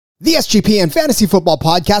The SGPN Fantasy Football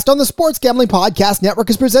Podcast on the Sports Gambling Podcast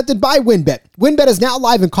Network is presented by WynnBET. WynnBET is now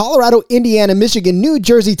live in Colorado, Indiana, Michigan, New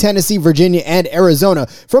Jersey, Tennessee, Virginia, and Arizona.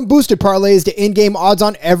 From boosted parlays to in-game odds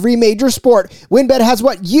on every major sport, WynnBET has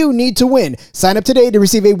what you need to win. Sign up today to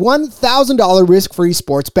receive a $1,000 risk-free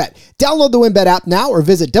sports bet. Download the WynnBET app now or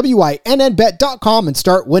visit wynnbet.com and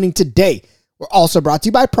start winning today. We're also brought to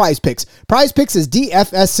you by Prize Picks. Prize Picks is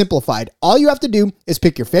DFS simplified. All you have to do is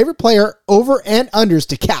pick your favorite player, over and unders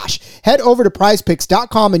to cash. Head over to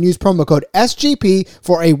prizepicks.com and use promo code SGP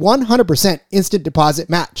for a 100% instant deposit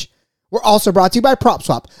match. We're also brought to you by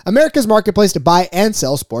PropSwap, America's marketplace to buy and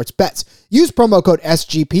sell sports bets. Use promo code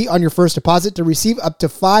SGP on your first deposit to receive up to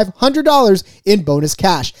 $500 in bonus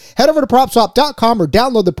cash. Head over to PropSwap.com or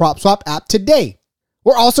download the PropSwap app today.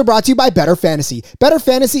 We're also brought to you by Better Fantasy. Better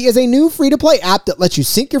Fantasy is a new free-to-play app that lets you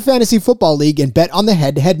sync your fantasy football league and bet on the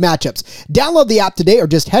head-to-head matchups. Download the app today or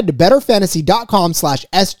just head to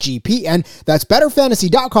betterfantasy.com/SGPN. That's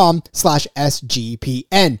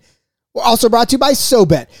betterfantasy.com/SGPN. We're also brought to you by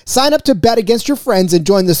SoBet. Sign up to bet against your friends and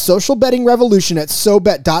join the social betting revolution at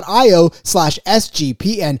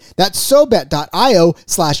SoBet.io/SGPN. That's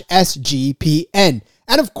SoBet.io/SGPN.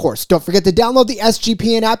 And of course, don't forget to download the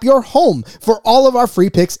SGPN app, your home for all of our free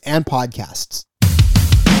picks and podcasts.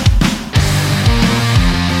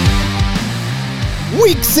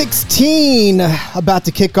 Week 16 about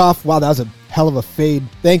to kick off. Wow, that was a hell of a fade.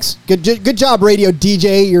 Thanks. Good job, radio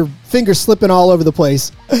DJ. Your fingers slipping all over the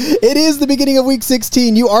place. It is the beginning of Week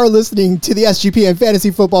 16. You are listening to the SGPN Fantasy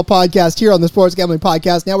Football Podcast here on the Sports Gambling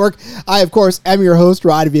Podcast Network. I, of course, am your host,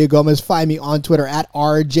 Rod Villagomez. Find me on Twitter at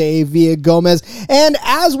RJ Villagomez. And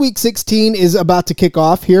as Week 16 is about to kick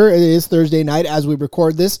off here, it is Thursday night as we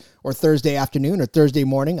record this, or Thursday afternoon, or Thursday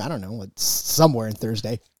morning. I don't know. It's somewhere in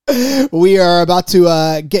Thursday. We are about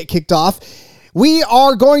to get kicked off. We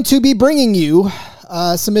are going to be bringing you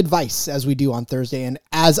some advice as we do on Thursday. And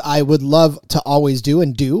as I would love to always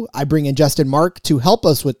do, I bring in Justin Mark to help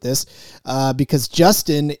us with this because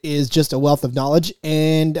Justin is just a wealth of knowledge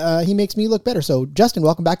and he makes me look better. So Justin,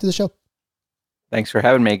 welcome back to the show. Thanks for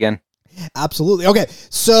having me again. Absolutely. Okay.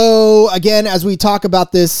 So again, as we talk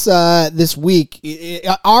about this, this week, it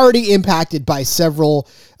already impacted by several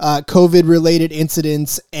COVID related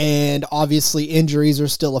incidents, and obviously injuries are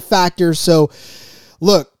still a factor. So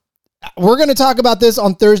look, we're going to talk about this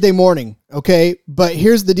on Thursday morning. Okay. But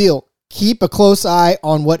here's the deal. Keep a close eye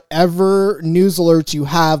on whatever news alerts you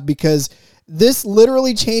have, because this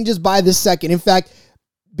literally changes by the second. In fact,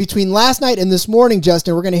 between last night and this morning,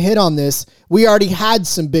 Justin, we're going to hit on this. We already had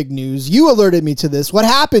some big news. You alerted me to this. What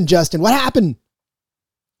happened, Justin? What happened?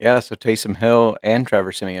 Yeah, so Taysom Hill and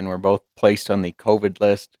Trevor Siemian were both placed on the COVID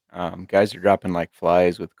list. Guys are dropping like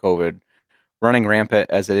flies with COVID, running rampant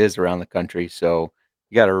as it is around the country. So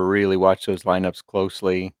you got to really watch those lineups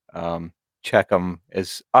closely. Check them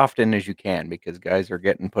as often as you can, because guys are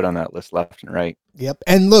getting put on that list left and right. Yep.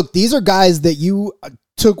 And look, these are guys that you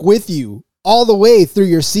took with you all the way through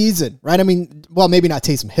your season, right? I mean, well, maybe not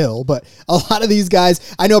Taysom Hill, but a lot of these guys.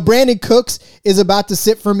 I know Brandon Cooks is about to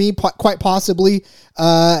sit for me, quite possibly,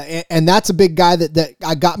 and that's a big guy that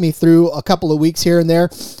got me through a couple of weeks here and there.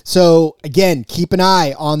 So again, keep an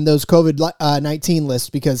eye on those COVID-19 lists,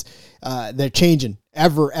 because they're changing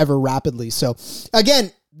ever rapidly. So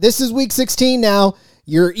again, this is Week 16 now.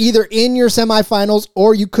 You're either in your semifinals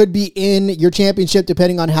or you could be in your championship,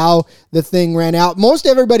 depending on how the thing ran out. Most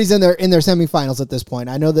everybody's in their semifinals at this point.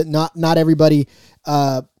 I know that not everybody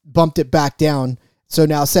bumped it back down. So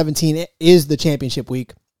now 17 is the championship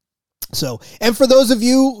week. So, and for those of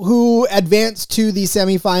you who advanced to the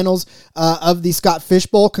semifinals of the Scott Fish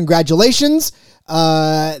Bowl, congratulations.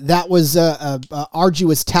 That was a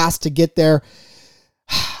arduous task to get there.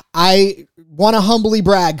 I want to humbly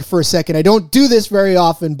brag for a second. I don't do this very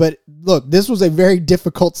often, but look, this was a very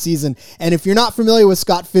difficult season. And if you're not familiar with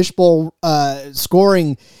Scott Fish Bowl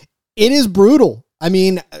scoring, it is brutal. I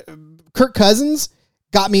mean, Kirk Cousins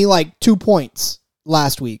got me like 2 points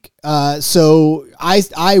last week. So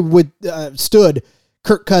I would stood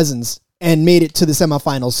Kirk Cousins and made it to the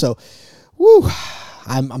semifinals. So,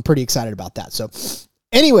 I'm pretty excited about that. So,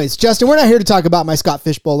 anyways, Justin, we're not here to talk about my Scott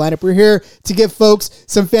Fish Bowl lineup. We're here to give folks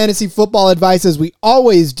some fantasy football advice, as we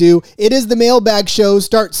always do. It is the mailbag show.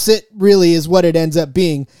 Start sit really is what it ends up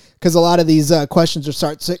being, because a lot of these questions are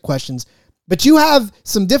start sit questions. But you have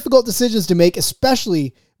some difficult decisions to make,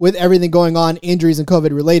 especially with everything going on, injuries and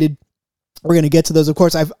COVID related. We're going to get to those. Of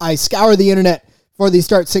course, I scour the internet for these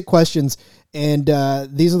start sit questions, and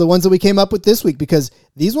these are the ones that we came up with this week, because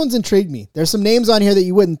these ones intrigued me. There's some names on here that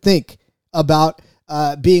you wouldn't think about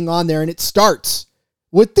being on there. And it starts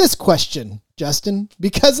with this question, Justin,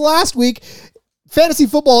 because last week fantasy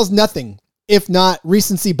football is nothing if not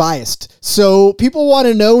recency biased. So people want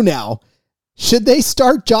to know now, should they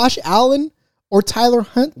start Josh Allen or Tyler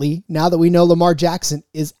Huntley now that we know Lamar Jackson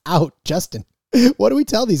is out? Justin, what do we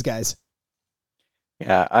tell these guys?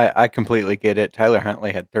 Yeah, I completely get it. Tyler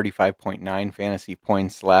Huntley had 35.9 fantasy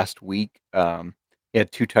points last week. He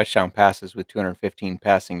had 2 touchdown passes with 215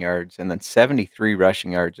 passing yards and then 73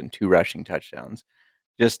 rushing yards and 2 rushing touchdowns.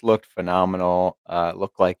 Just looked phenomenal.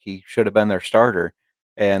 Looked like he should have been their starter.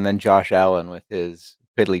 And then Josh Allen with his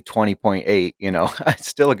piddly 20.8,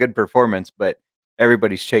 still a good performance, but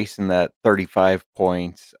everybody's chasing that 35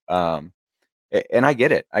 points. And I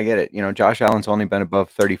get it. I get it. Josh Allen's only been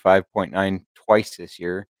above 35.9 twice this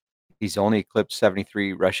year. He's only eclipsed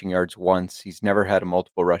 73 rushing yards once. He's never had a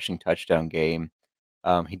multiple rushing touchdown game.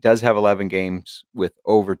 He does have 11 games with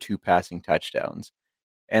over 2 passing touchdowns.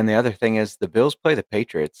 And the other thing is the Bills play the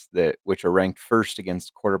Patriots, which are ranked first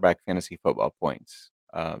against quarterback fantasy football points.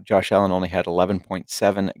 Josh Allen only had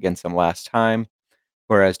 11.7 against them last time,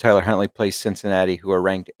 whereas Tyler Huntley plays Cincinnati, who are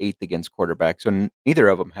ranked 8th against quarterbacks. So neither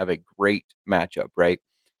of them have a great matchup, right?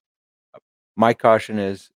 My caution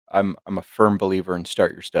is I'm a firm believer in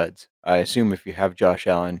start your studs. I assume if you have Josh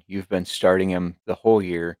Allen, you've been starting him the whole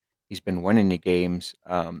year. He's been winning the games.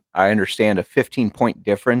 I understand a 15-point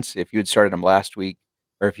difference. If you had started him last week,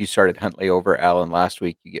 or if you started Huntley over Allen last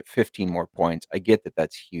week, you get 15 more points. I get that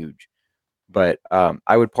that's huge. But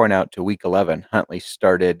I would point out to week 11, Huntley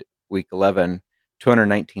started week 11,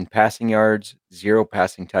 219 passing yards, 0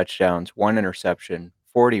 passing touchdowns, 1 interception,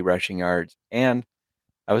 40 rushing yards, and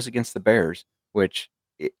I was against the Bears, which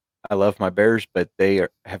I love my Bears, but they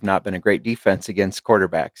have not been a great defense against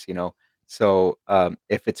quarterbacks, So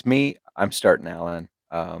if it's me, I'm starting Allen.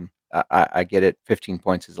 I get it. 15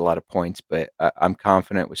 points is a lot of points, but I'm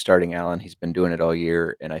confident with starting Allen. He's been doing it all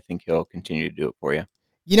year, and I think he'll continue to do it for you.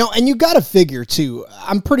 And you got to figure, too,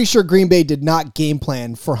 I'm pretty sure Green Bay did not game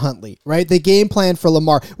plan for Huntley, right? They game plan for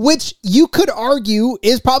Lamar, which you could argue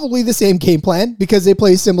is probably the same game plan because they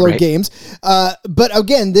play similar games. But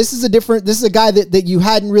again, this is a guy that you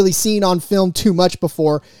hadn't really seen on film too much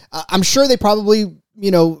before. I'm sure they probably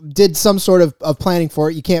did some sort of planning for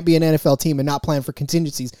it. You can't be an NFL team and not plan for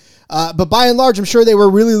contingencies. But by and large, I'm sure they were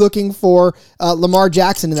really looking for Lamar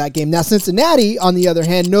Jackson in that game. Now, Cincinnati, on the other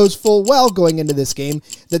hand, knows full well going into this game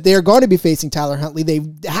that they are going to be facing Tyler Huntley. They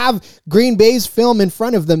have Green Bay's film in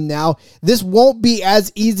front of them now. This won't be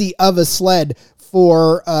as easy of a sled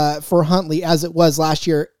for Huntley as it was last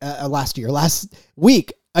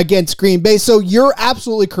week against Green Bay. So you're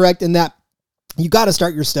absolutely correct in that. You got to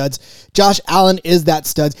start your studs. Josh Allen is that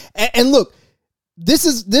stud. And look, this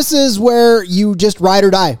is where you just ride or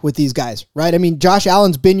die with these guys, right? I mean, Josh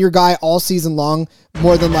Allen's been your guy all season long,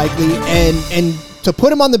 more than likely. And to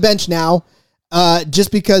put him on the bench now,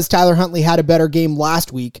 just because Tyler Huntley had a better game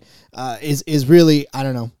last week, is really, I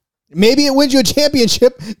don't know. Maybe it wins you a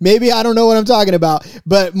championship. Maybe I don't know what I'm talking about.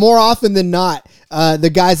 But more often than not,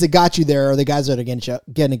 the guys that got you there are the guys that are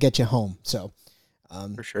going to get you home. So.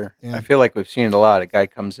 For sure. Yeah. I feel like we've seen it a lot. A guy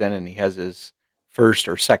comes in and he has his first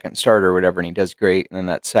or second start or whatever, and he does great. And then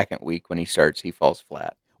that second week when he starts, he falls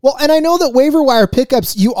flat. Well, and I know that waiver wire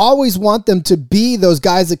pickups, you always want them to be those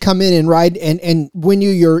guys that come in and ride and win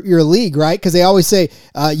you your league, right? Because they always say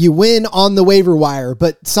you win on the waiver wire,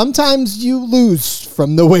 but sometimes you lose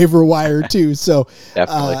from the waiver wire too. So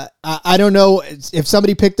I don't know if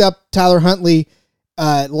somebody picked up Tyler Huntley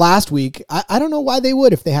last week. I don't know why they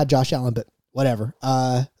would if they had Josh Allen, but whatever.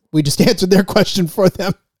 We just answered their question for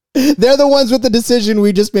them. They're the ones with the decision.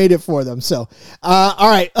 We just made it for them. So, all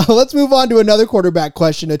right, let's move on to another quarterback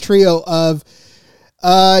question. A trio of,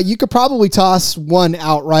 you could probably toss one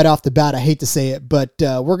out right off the bat. I hate to say it, but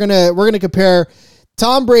we're gonna compare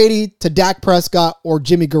Tom Brady to Dak Prescott or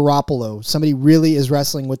Jimmy Garoppolo. Somebody really is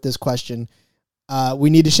wrestling with this question. We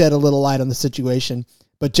need to shed a little light on the situation.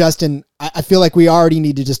 But Justin, I feel like we already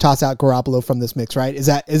need to just toss out Garoppolo from this mix, right? Is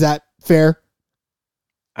that fair?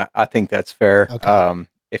 I think that's fair. Okay.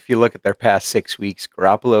 If you look at their past 6 weeks,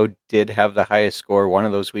 Garoppolo did have the highest score one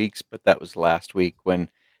of those weeks, but that was last week when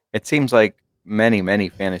it seems like many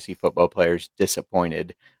fantasy football players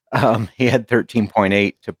disappointed. He had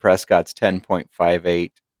 13.8 to Prescott's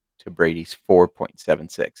 10.58 to Brady's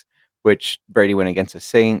 4.76, which Brady went against the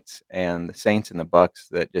Saints and the Bucks.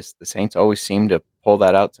 That just the Saints always seem to pull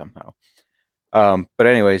that out somehow. But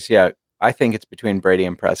anyways, yeah, I think it's between Brady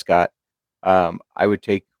and Prescott. I would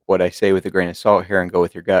take what I say with a grain of salt here and go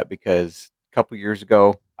with your gut because a couple years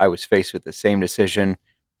ago, I was faced with the same decision.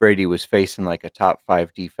 Brady was facing like a top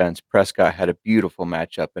 5 defense. Prescott had a beautiful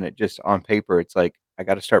matchup, and it just on paper, it's like, I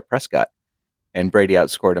got to start Prescott. and Brady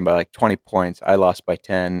outscored him by like 20 points. I lost by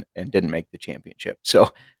 10 and didn't make the championship.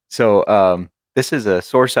 So this is a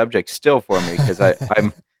sore subject still for me because I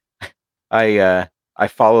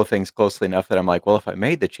follow things closely enough that I'm like, well, if I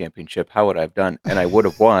made the championship, how would I have done? And I would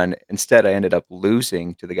have won. Instead, I ended up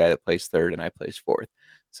losing to the guy that placed third, and I placed fourth.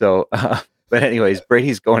 So, but anyways,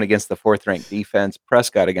 Brady's going against the fourth-ranked defense.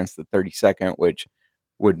 Prescott against the 32nd, which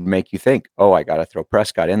would make you think, oh, I got to throw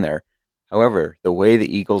Prescott in there. However, the way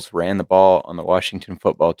the Eagles ran the ball on the Washington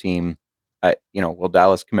football team, will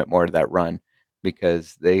Dallas commit more to that run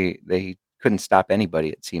because they couldn't stop anybody,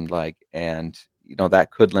 it seemed like, and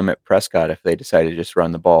that could limit Prescott if they decide to just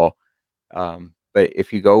run the ball. But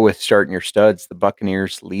if you go with starting your studs, the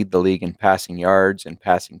Buccaneers lead the league in passing yards and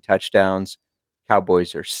passing touchdowns.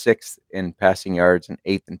 Cowboys are 6th in passing yards and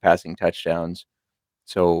 8th in passing touchdowns.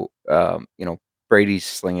 So, Brady's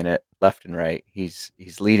slinging it left and right. He's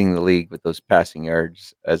leading the league with those passing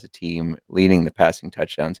yards as a team, leading the passing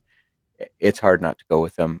touchdowns. It's hard not to go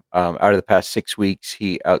with him. Out of the past 6 weeks,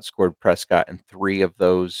 he outscored Prescott in 3 of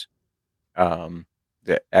those. And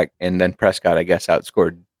then Prescott, I guess,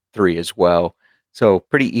 outscored 3 as well. So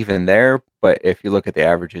pretty even there. But if you look at the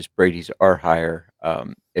averages, Brady's are higher.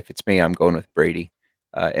 If it's me, I'm going with Brady.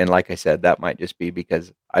 And like I said, that might just be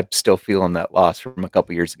because I'm still feeling that loss from a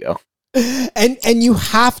couple years ago. And you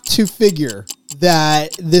have to figure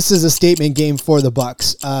that this is a statement game for the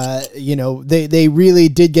Bucs. They really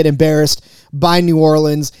did get embarrassed by New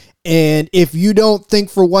Orleans. And if you don't think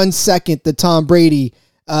for 1 second that Tom Brady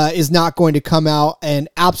is not going to come out and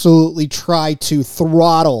absolutely try to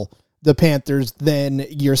throttle the Panthers, then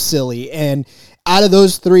you're silly. And out of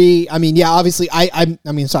those 3, obviously, I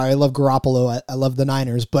love Garoppolo. I love the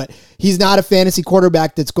Niners, but he's not a fantasy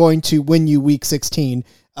quarterback that's going to win you week 16.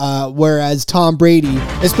 Whereas Tom Brady,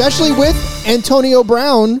 especially with Antonio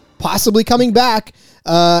Brown possibly coming back,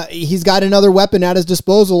 he's got another weapon at his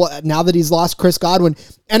disposal now that he's lost Chris Godwin.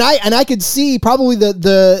 And I could see probably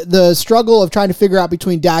the struggle of trying to figure out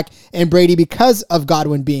between Dak and Brady because of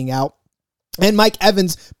Godwin being out. And Mike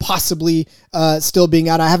Evans possibly still being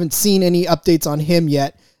out. I haven't seen any updates on him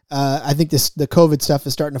yet. I think the COVID stuff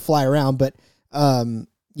is starting to fly around, but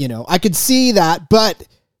I could see that. But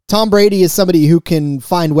Tom Brady is somebody who can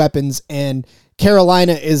find weapons, and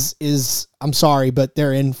Carolina is I'm sorry, but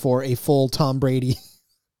they're in for a full Tom Brady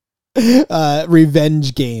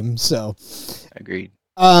revenge game. So agreed.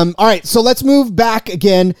 All right, so let's move back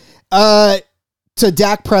again to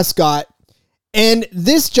Dak Prescott. And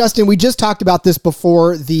this, Justin, we just talked about this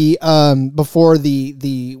before we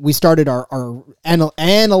started our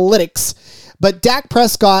analytics. But Dak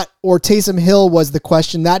Prescott or Taysom Hill was the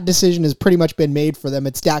question. That decision has pretty much been made for them.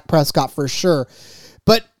 It's Dak Prescott for sure.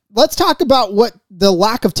 But let's talk about what the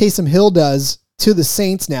lack of Taysom Hill does to the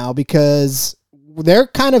Saints now, because they're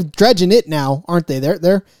kind of dredging it now, aren't they?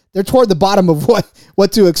 They're toward the bottom of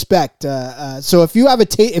what to expect. So if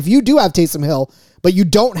you do have Taysom Hill, but you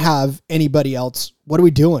don't have anybody else, what are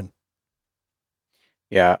we doing?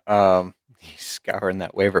 Yeah, he's scouring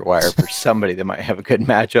that waiver wire for somebody that might have a good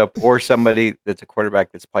matchup, or somebody that's a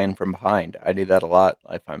quarterback that's playing from behind. I do that a lot.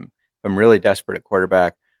 If I'm really desperate at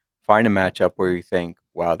quarterback, find a matchup where you think,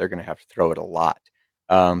 wow, they're going to have to throw it a lot,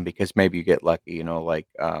 because maybe you get lucky.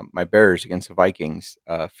 My Bears against the Vikings,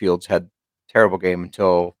 Fields had a terrible game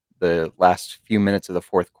until the last few minutes of the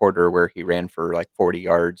fourth quarter, where he ran for like 40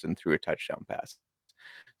 yards and threw a touchdown pass.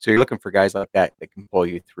 So you're looking for guys like that can pull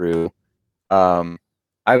you through.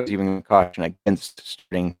 I was even caution against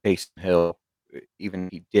starting Taysom Hill. Even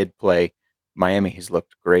if he did play, Miami has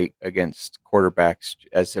looked great against quarterbacks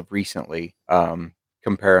as of recently.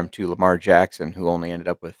 Compare him to Lamar Jackson, who only ended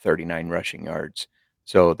up with 39 rushing yards.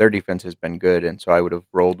 So their defense has been good, and so I would have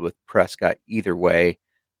rolled with Prescott either way,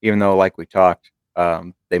 even though, like we talked,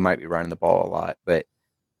 they might be running the ball a lot. But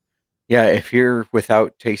yeah, if you're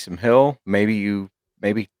without Taysom Hill, maybe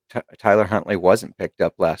Tyler Huntley wasn't picked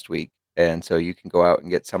up last week, and so you can go out and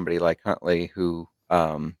get somebody like Huntley who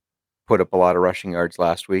put up a lot of rushing yards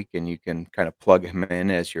last week, and you can kind of plug him in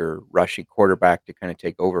as your rushing quarterback to kind of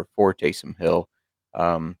take over for Taysom Hill.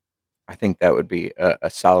 I think that would be a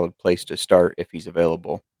solid place to start if he's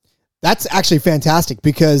available. That's actually fantastic,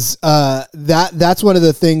 because that's one of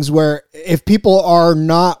the things where if people are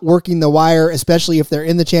not working the wire, especially if they're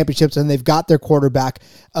in the championships and they've got their quarterback,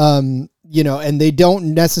 and they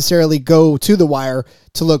don't necessarily go to the wire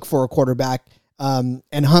to look for a quarterback,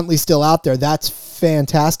 and Huntley's still out there, that's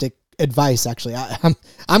fantastic advice. Actually,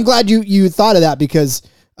 I'm glad you thought of that, because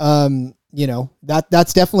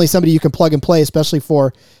that's definitely somebody you can plug and play, especially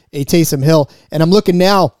for a Taysom Hill. And I'm looking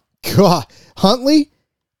now, God, Huntley.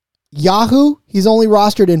 Yahoo, he's only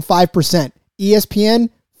rostered in 5%. ESPN,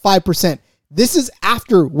 5%. This is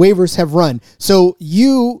after waivers have run. So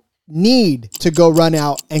you need to go run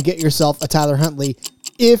out and get yourself a Tyler Huntley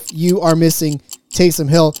if you are missing Taysom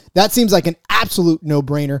Hill. That seems like an absolute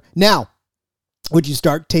no-brainer. Now, would you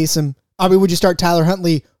start Tyler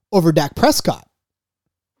Huntley over Dak Prescott?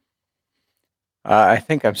 I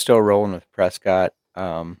think I'm still rolling with Prescott.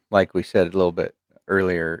 Like we said a little bit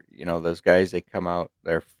earlier, those guys, they come out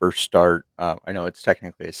their first start. I know it's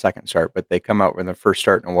technically a second start, but they come out with their first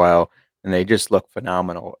start in a while and they just look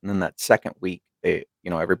phenomenal. And then that second week,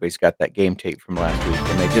 everybody's got that game tape from last week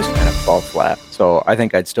and they just kind of fall flat. So I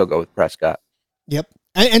think I'd still go with Prescott. Yep.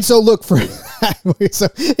 And so look so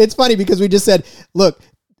it's funny because we just said, look,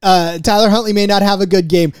 Tyler Huntley may not have a good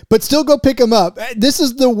game, but still go pick him up. This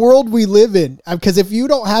is the world we live in, because if you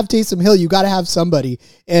don't have Taysom Hill, you got to have somebody.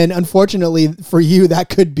 And unfortunately for you, that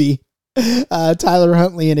could be Tyler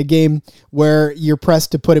Huntley in a game where you're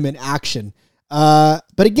pressed to put him in action. But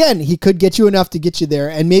again, he could get you enough to get you there.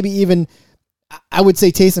 And maybe even, I would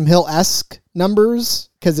say Taysom Hill-esque numbers,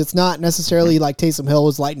 because it's not necessarily like Taysom Hill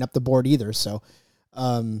was lighting up the board either. So,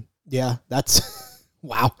 yeah, that's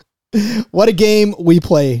wow. What a game we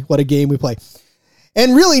play. What a game we play.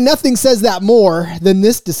 And really nothing says that more than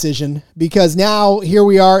this decision, because now here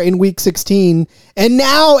we are in week 16 and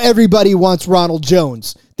now everybody wants Ronald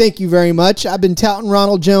Jones. Thank you very much. I've been touting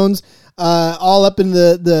Ronald Jones all up in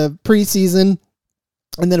the preseason.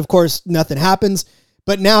 And then of course nothing happens.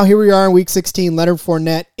 But now here we are in week 16, Leonard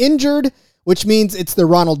Fournette injured, which means it's the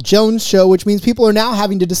Ronald Jones show, which means people are now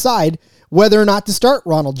having to decide whether or not to start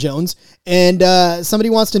Ronald Jones. And somebody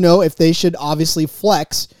wants to know if they should obviously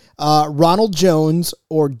flex Ronald Jones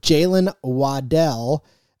or Jalen Waddell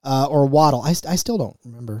or Waddle. I still don't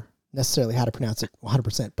remember necessarily how to pronounce it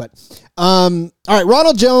 100%. But all right,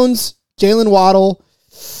 Ronald Jones, Jalen Waddle.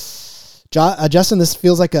 Justin, this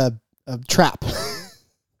feels like a trap.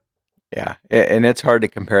 Yeah, and it's hard to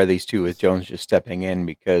compare these two with Jones just stepping in,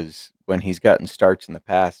 because when he's gotten starts in the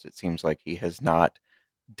past, it seems like he has not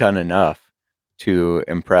done enough to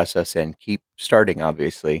impress us and keep starting,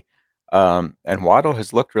 obviously. And Waddle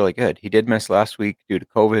has looked really good. He did miss last week due to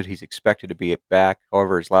COVID. He's expected to be back.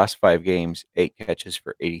 However, his last 5 games, 8 catches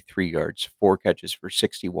for 83 yards, 4 catches for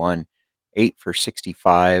 61, 8 for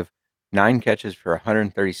 65, 9 catches for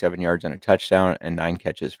 137 yards and a touchdown, and 9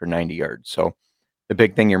 catches for 90 yards. So the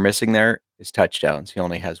big thing you're missing there is touchdowns. He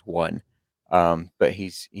only has 1. But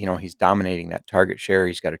he's dominating that target share.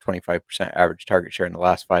 He's got a 25% average target share in the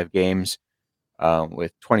last 5 games,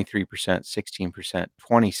 with 23%, 16%,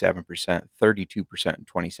 27%, 32%, and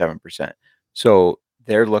 27%. So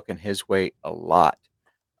they're looking his way a lot.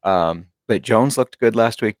 But Jones looked good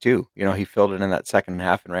last week too. He filled it in that second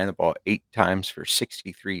half and ran the ball 8 times for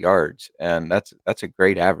 63 yards. And that's a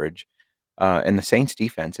great average. And the Saints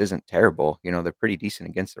defense isn't terrible. They're pretty decent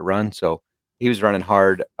against the run. So he was running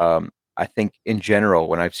hard. I think in general,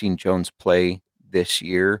 when I've seen Jones play this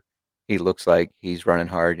year, he looks like he's running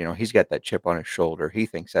hard. He's got that chip on his shoulder. He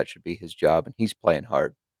thinks that should be his job, and he's playing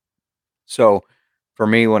hard. So for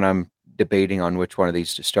me, when I'm debating on which one of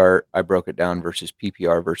these to start, I broke it down versus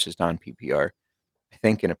PPR versus non-PPR. I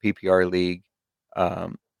think in a PPR league,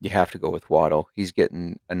 you have to go with Waddle. He's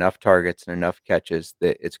getting enough targets and enough catches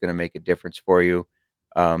that it's going to make a difference for you,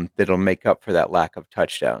 that'll make up for that lack of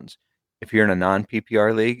touchdowns. If you're in a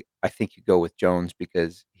non-PPR league, I think you go with Jones,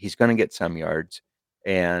 because he's going to get some yards,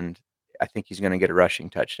 and I think he's going to get a rushing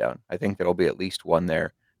touchdown. I think there'll be at least one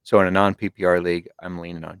there. So in a non-PPR league, I'm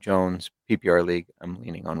leaning on Jones. PPR league, I'm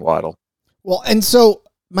leaning on Waddle. Well, and so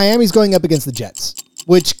Miami's going up against the Jets,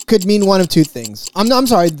 which could mean one of two things. I'm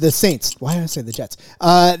sorry, the Saints. Why did I say the Jets?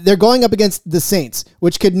 They're going up against the Saints,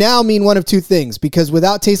 which could now mean one of two things, because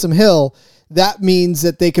without Taysom Hill, that means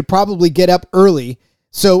that they could probably get up early.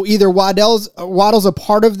 So either Waddle's a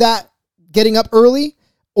part of that getting up early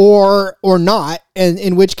or not. And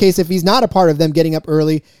in which case, if he's not a part of them getting up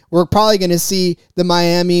early, we're probably going to see the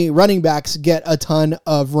Miami running backs get a ton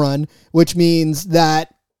of run, which means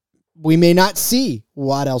that we may not see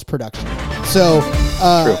Waddle's production. So,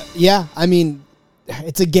 yeah, I mean,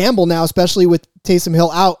 it's a gamble now, especially with Taysom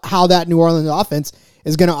Hill out, how that New Orleans offense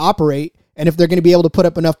is going to operate, and if they're going to be able to put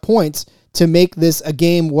up enough points to make this a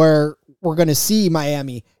game where we're going to see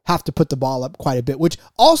Miami have to put the ball up quite a bit, which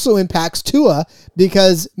also impacts Tua,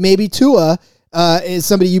 because maybe Tua is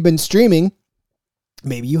somebody you've been streaming.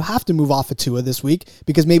 Maybe you have to move off of Tua this week,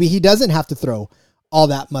 because maybe he doesn't have to throw all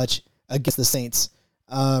that much against the Saints.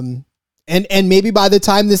 And maybe by the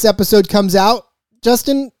time this episode comes out,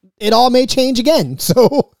 Justin, it all may change again.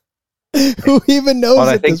 So who even knows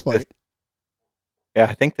at this point?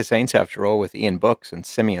 I think the Saints have to roll with Ian Book, and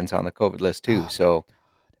Simeon's on the COVID list too. So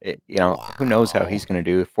Who knows how he's going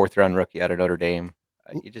to do? 4th-round rookie out of Notre Dame.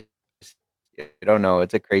 You don't know.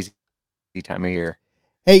 It's a crazy time of year.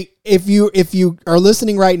 Hey, if you are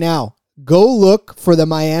listening right now, go look for the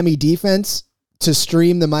Miami defense to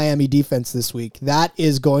stream the Miami defense this week. That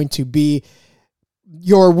is going to be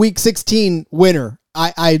your Week 16 winner.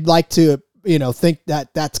 I'd like to think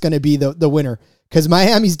that that's going to be the winner, because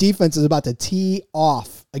Miami's defense is about to tee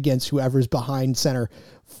off against whoever's behind center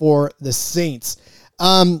for the Saints.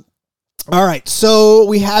 All right, so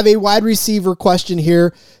we have a wide receiver question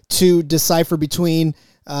here to decipher between.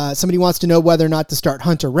 Somebody wants to know whether or not to start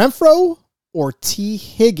Hunter Renfrow or T.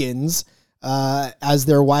 Higgins as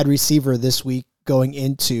their wide receiver this week, going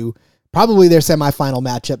into probably their semifinal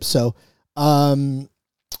matchup. So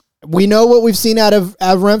we know what we've seen out of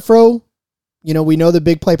Renfrow. We know the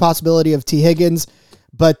big play possibility of T. Higgins,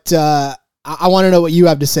 but I want to know what you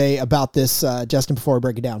have to say about this, Justin, before we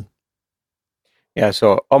break it down. Yeah,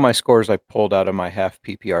 so all my scores I pulled out of my half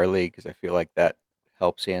PPR league, because I feel like that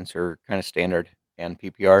helps answer kind of standard and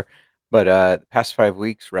PPR. But the past 5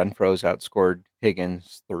 weeks, Renfro's outscored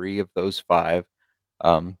Higgins 3 of those 5.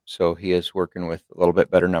 So he is working with a little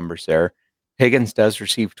bit better numbers there. Higgins does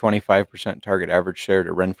receive 25% target average share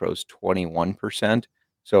to Renfro's 21%.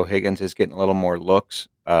 So Higgins is getting a little more looks.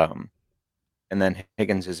 And then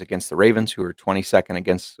Higgins is against the Ravens, who are 22nd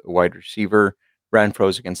against a wide receiver.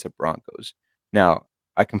 Renfro's against the Broncos. Now,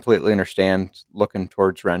 I completely understand looking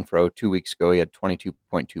towards Renfrow. 2 weeks ago, he had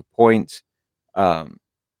 22.2 points.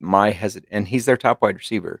 And he's their top wide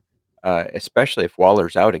receiver, especially if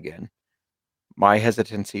Waller's out again. My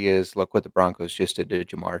hesitancy is, look what the Broncos just did to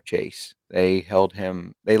Jamar Chase. They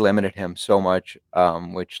limited him so much,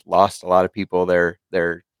 which lost a lot of people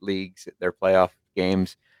their leagues, their playoff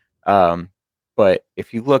games. But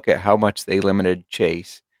if you look at how much they limited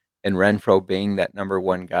Chase, and Renfrow being that number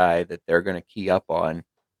one guy that they're going to key up on,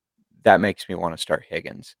 that makes me want to start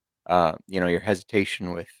Higgins. Your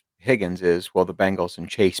hesitation with Higgins is, will the Bengals and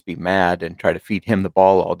Chase be mad and try to feed him the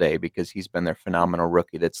ball all day because he's been their phenomenal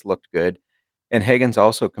rookie that's looked good? And Higgins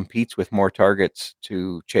also competes with more targets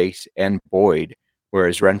to Chase and Boyd,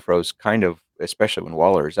 whereas Renfro's kind of, especially when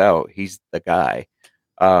Waller is out, he's the guy.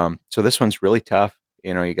 So this one's really tough.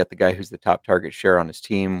 You got the guy who's the top target share on his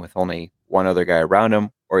team with only one other guy around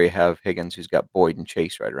him, or you have Higgins who's got Boyd and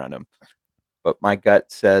Chase right around him. But my gut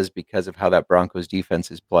says, because of how that Broncos defense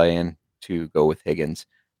is playing, to go with Higgins.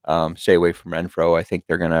 Stay away from Renfrow. I think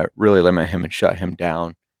they're going to really limit him and shut him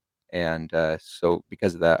down. And so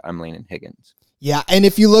because of that, I'm leaning Higgins. Yeah, and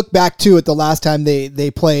if you look back to it, the last time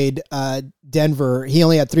they played Denver, he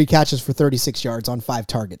only had 3 catches for 36 yards on 5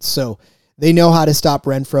 targets. So they know how to stop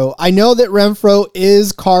Renfrow. I know that Renfrow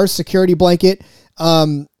is Carr's security blanket.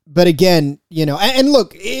 But again, and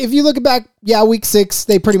look, if you look back, week 6,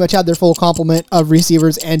 they pretty much had their full complement of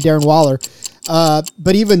receivers and Darren Waller.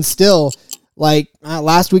 But even still,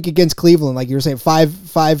 last week against Cleveland, like you were saying,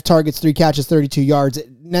 five targets, 3 catches, 32 yards.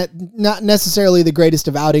 Not necessarily the greatest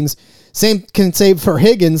of outings. Same can say for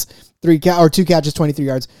Higgins, 2 catches, 23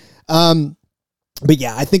 yards. But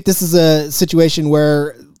yeah, I think this is a situation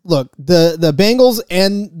where, look, the Bengals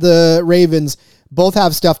and the Ravens both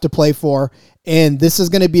have stuff to play for, and this is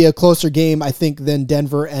going to be a closer game, I think, than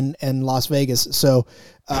Denver and Las Vegas. So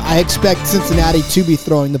I expect Cincinnati to be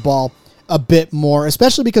throwing the ball a bit more,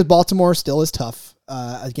 especially because Baltimore still is tough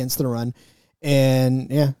against the run.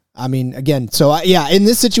 And again, so in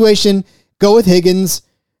this situation, go with Higgins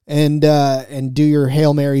and do your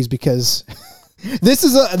Hail Marys, because this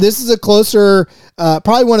is a closer,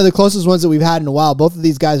 probably one of the closest ones that we've had in a while. Both of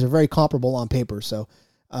these guys are very comparable on paper. So,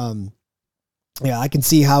 I can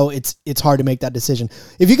see how it's hard to make that decision.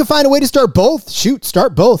 If you can find a way to start both,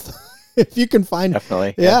 start both. If you can find,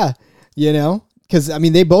 definitely, because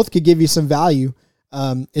they both could give you some value.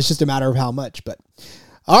 It's just a matter of how much. But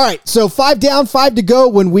all right, so 5 down, 5 to go.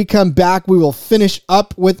 When we come back, we will finish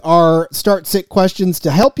up with our start sit questions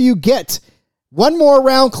to help you get one more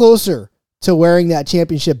round closer to wearing that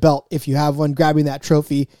championship belt. If you have one, grabbing that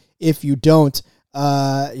trophy. If you don't,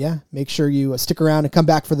 make sure you stick around and come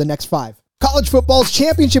back for the next 5. College football's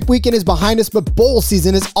championship weekend is behind us, but bowl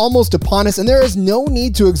season is almost upon us, and there is no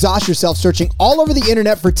need to exhaust yourself searching all over the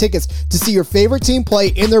internet for tickets to see your favorite team play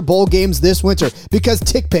in their bowl games this winter, because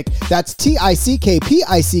TickPick, that's TickPick,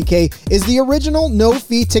 is the original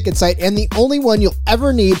no-fee ticket site and the only one you'll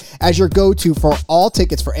ever need as your go-to for all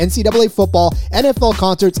tickets for NCAA football, NFL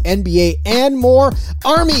concerts, NBA, and more.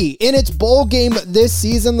 Army in its bowl game this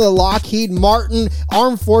season, the Lockheed Martin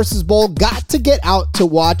Armed Forces Bowl. Got to get out to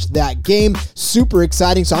watch that game. game. Super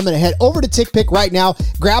exciting. So I'm going to head over to TickPick right now,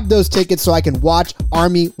 grab those tickets so I can watch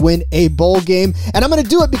Army win a bowl game. And I'm going to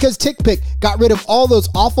do it because TickPick got rid of all those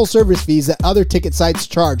awful service fees that other ticket sites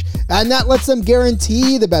charge. And that lets them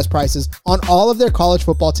guarantee the best prices on all of their college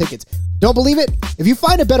football tickets. Don't believe it? If you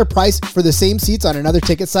find a better price for the same seats on another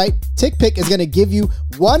ticket site, TickPick is going to give you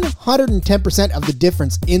 110% of the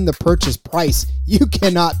difference in the purchase price. You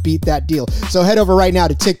cannot beat that deal. So head over right now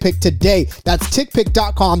to TickPick today. That's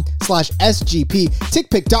tickpick.com/SGP.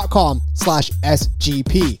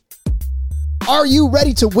 tickpick.com/SGP. Are you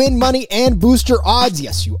ready to win money and boost your odds?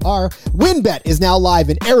 Yes, you are. WynnBET is now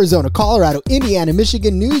live in Arizona, Colorado, Indiana,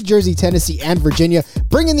 Michigan, New Jersey, Tennessee, and Virginia,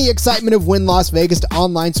 bringing the excitement of Wynn Las Vegas to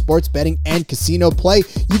online sports betting and casino play.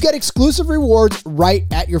 You get exclusive rewards right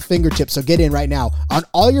at your fingertips, so get in right now on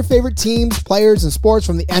all your favorite teams, players, and sports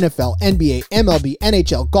from the NFL, NBA, MLB,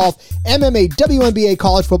 NHL, golf, MMA, WNBA,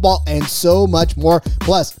 college football, and so much more.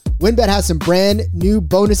 Plus, WynnBET has some brand new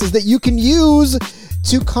bonuses that you can use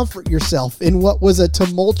to comfort yourself in what was a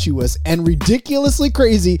tumultuous and ridiculously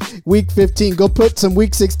crazy Week 15. Go put some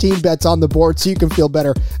Week 16 bets on the board so you can feel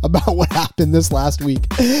better about what happened this last week.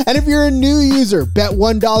 And if you're a new user, bet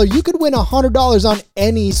 $1, you could win $100 on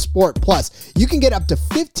any sport. Plus, you can get up to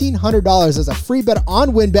 $1,500 as a free bet on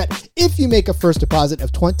WynnBET if you make a first deposit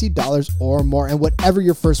of $20 or more. And whatever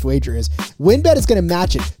your first wager is, WynnBET is going to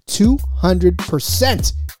match it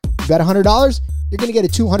 200%. You bet $100, you're going to get a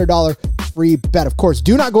 $200 free bet. Of course,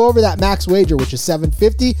 do not go over that max wager, which is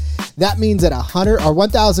 $750. That means that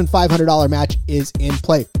 $1,500 match is in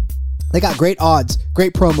play. They got great odds,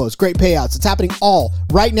 great promos, great payouts. It's happening all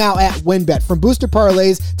right now at WynnBET. From booster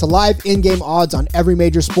parlays to live in-game odds on every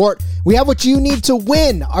major sport, we have what you need to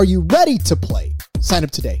win. Are you ready to play? Sign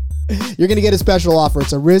up today. You're going to get a special offer.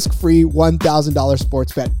 It's a risk-free $1,000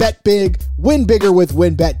 sports bet. Bet big, win bigger with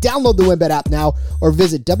WynnBET. Download the WynnBET app now or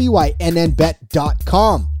visit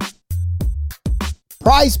wynnbet.com.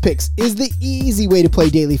 Prize Picks is the easy way to play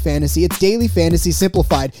daily fantasy. It's daily fantasy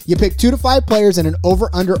simplified. You pick 2 to 5 players and an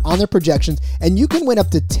over-under on their projections, and you can win up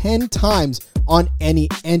to 10 times on any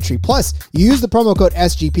entry. Plus, you use the promo code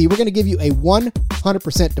SGP. We're going to give you a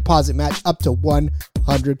 100% deposit match up to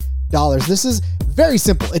 $100. This is very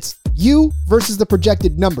simple. It's you versus the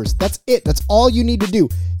projected numbers. That's it. That's all you need to do.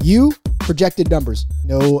 You, projected numbers.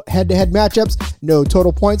 No head-to-head matchups, no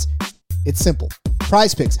total points. It's simple.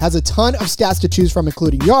 Prize Picks has a ton of stats to choose from,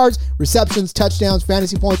 including yards, receptions, touchdowns,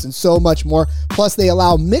 fantasy points, and so much more. Plus, they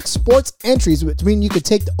allow mixed sports entries, which mean you could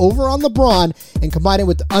take the over on LeBron and combine it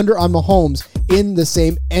with the under on Mahomes in the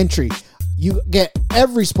same entry. You get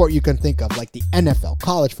every sport you can think of, like the NFL,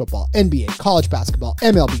 college football, NBA, college basketball,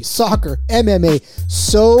 MLB, soccer, MMA,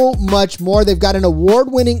 so much more. They've got an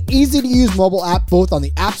award-winning, easy-to-use mobile app, both on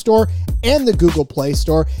the App Store and the Google Play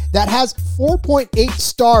Store, that has 4.8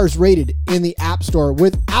 stars rated in the App Store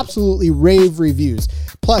with absolutely rave reviews.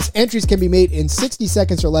 Plus, entries can be made in 60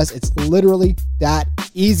 seconds or less. It's literally that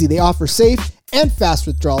easy. They offer safe and fast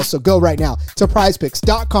withdrawals, so go right now to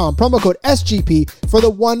prizepicks.com, promo code SGP for the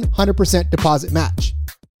 100% deposit match.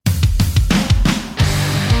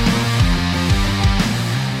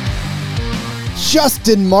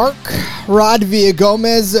 Justin Mark, Rod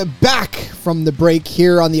Villagomez, back from the break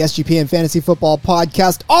here on the SGPN Fantasy Football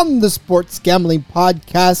Podcast on the Sports Gambling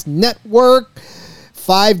Podcast Network.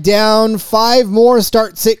 5 down, 5 more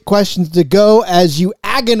start-sit questions to go as you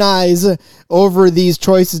agonize over these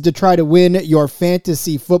choices to try to win your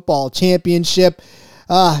fantasy football championship.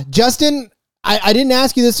 Justin, I didn't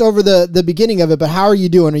ask you this over the beginning of it, but how are you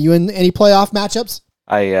doing? Are you in any playoff matchups?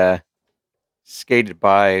 I skated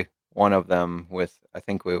by one of them with,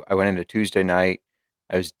 I went into Tuesday night.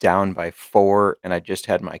 I was down by 4, and I just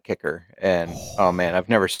had my kicker. And, oh man, I've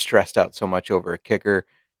never stressed out so much over a kicker.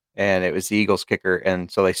 And it was the Eagles kicker.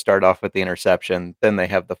 And so they start off with the interception. Then they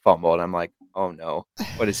have the fumble. And I'm like, oh no,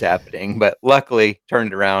 what is happening? But luckily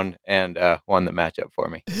turned around and won the matchup for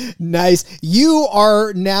me. Nice. You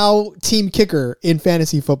are now team kicker in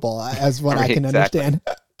fantasy football, as what I can understand.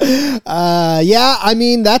 Yeah, I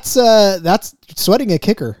mean, that's sweating a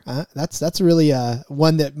kicker. That's really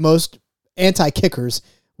one that most anti-kickers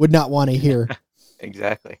would not want to hear.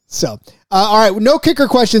 Exactly. So, all right, no kicker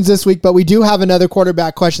questions this week, but we do have another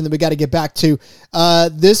quarterback question that we got to get back to.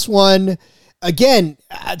 This one, again,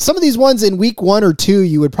 some of these ones in week 1 or 2,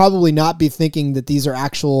 you would probably not be thinking that these are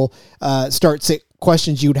actual start-sit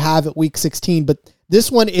questions you would have at week 16, but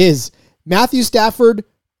this one is Matthew Stafford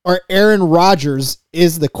or Aaron Rodgers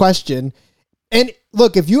is the question. And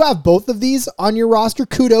look, if you have both of these on your roster,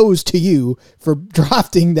 kudos to you for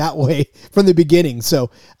drafting that way from the beginning. So,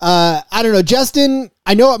 I don't know, Justin,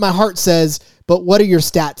 I know what my heart says, but what do your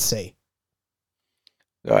stats say?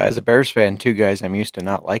 So as a Bears fan, two guys I'm used to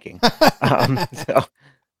not liking. So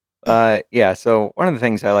yeah, so one of the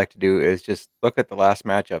things I like to do is just look at the last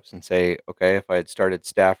matchups and say, okay, if I had started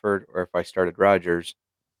Stafford or if I started Rodgers,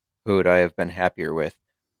 who would I have been happier with?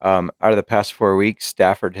 Out of the past 4 weeks,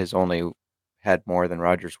 Stafford has only had more than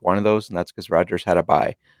Rodgers one of those, and that's because Rodgers had a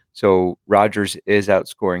bye. So Rodgers is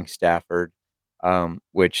outscoring Stafford,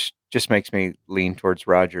 which just makes me lean towards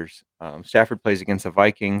Rodgers. Stafford plays against the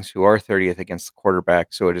Vikings, who are 30th against the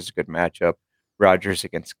quarterback, so it is a good matchup. Rodgers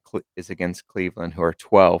is against Cleveland, who are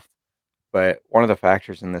 12th. But one of the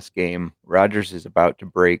factors in this game, Rodgers is about to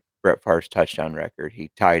break Brett Favre's touchdown record. He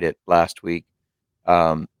tied it last week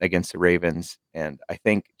against the Ravens. And I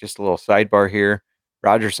think just a little sidebar here,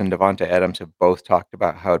 Rodgers and Devonta Adams have both talked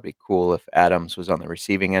about how it'd be cool if Adams was on the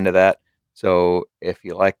receiving end of that. So if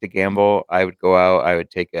you like to gamble, I would go out. I would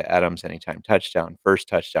take a Adams anytime touchdown, first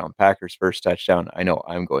touchdown, Packers first touchdown. I know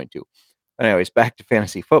I'm going to. But anyways, back to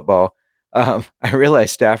fantasy football. I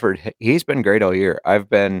realized Stafford, he's been great all year. I've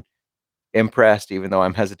been impressed, even though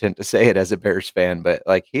I'm hesitant to say it as a Bears fan, but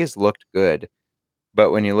like he has looked good.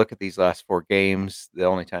 But when you look at these last 4 games, the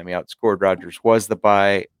only time he outscored Rodgers was the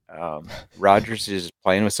bye. Rodgers is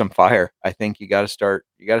playing with some fire. I think you got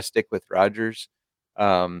to stick with Rodgers.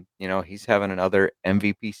 He's having another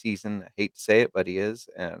MVP season. I hate to say it, but he is,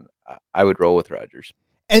 and I would roll with Rodgers.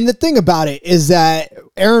 And the thing about it is that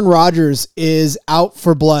Aaron Rodgers is out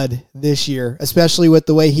for blood this year, especially with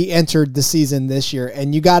the way he entered the season this year.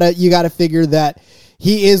 And you gotta figure that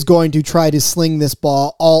he is going to try to sling this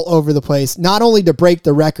ball all over the place, not only to break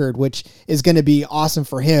the record, which is going to be awesome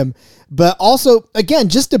for him, but also, again,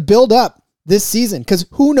 just to build up this season, because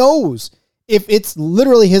who knows if it's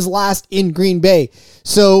literally his last in Green Bay.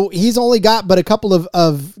 So he's only got but a couple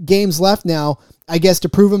of games left now, I guess, to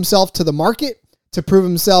prove himself to the market, to prove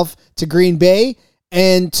himself to Green Bay,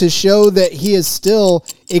 and to show that he is still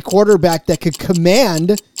a quarterback that could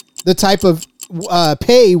command the type of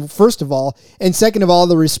pay, first of all, and second of all,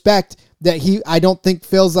 the respect that I don't think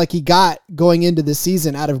feels like he got going into the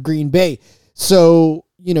season out of Green Bay. So,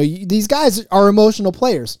 these guys are emotional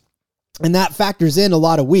players, and that factors in a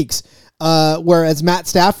lot of weeks. Whereas Matt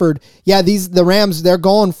Stafford, the Rams, they're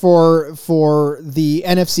going for the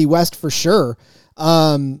NFC West for sure.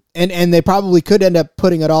 And they probably could end up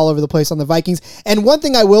putting it all over the place on the Vikings. And one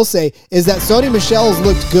thing I will say is that Sony Michel's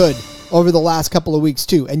looked good over the last couple of weeks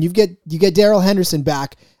too. And you get Darrell Henderson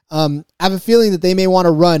back. I have a feeling that they may want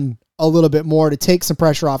to run a little bit more to take some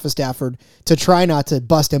pressure off of Stafford to try not to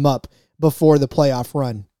bust him up before the playoff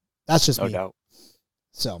run. That's just No me. doubt.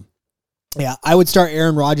 So, yeah, I would start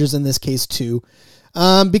Aaron Rodgers in this case too,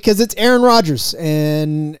 because it's Aaron Rodgers.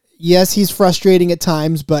 And yes, he's frustrating at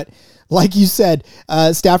times, but like you said,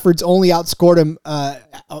 Stafford's only outscored him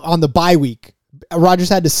on the bye week. Rodgers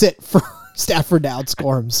had to sit for Stafford to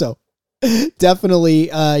outscore him. So definitely,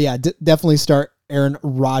 definitely start Aaron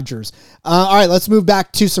Rodgers. All right, let's move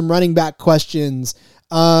back to some running back questions.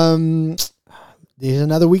 There's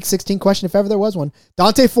another Week 16 question, if ever there was one.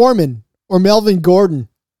 D'Onta Foreman or Melvin Gordon?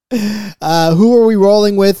 Who are we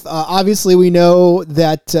rolling with? Obviously, we know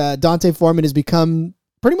that D'Onta Foreman has become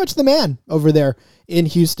pretty much the man over there in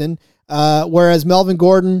Houston, whereas Melvin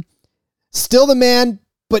Gordon, still the man,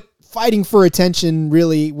 but fighting for attention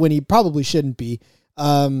really when he probably shouldn't be.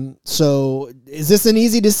 So is this an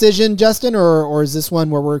easy decision, Justin, or is this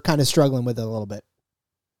one where we're kind of struggling with it a little bit?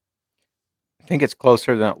 I think it's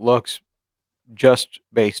closer than it looks, just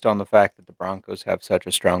based on the fact that the Broncos have such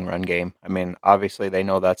a strong run game. I mean, obviously they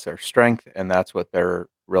know that's their strength and that's what they're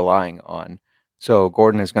relying on. So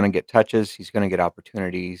Gordon is going to get touches. He's going to get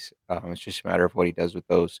opportunities. It's just a matter of what he does with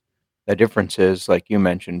those. The difference is, like you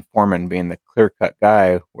mentioned, Foreman being the clear-cut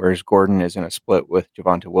guy, whereas Gordon is in a split with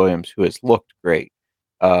Javonte Williams, who has looked great.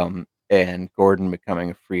 And Gordon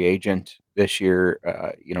becoming a free agent this year,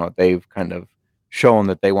 they've kind of shown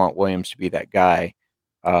that they want Williams to be that guy.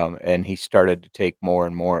 And he started to take more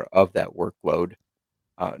and more of that workload.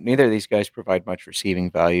 Neither of these guys provide much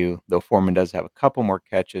receiving value, though Foreman does have a couple more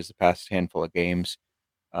catches the past handful of games.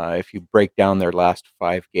 If you break down their last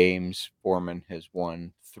 5 games, Foreman has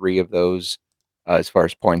won 3 of those. As far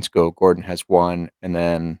as points go, Gordon has 1, and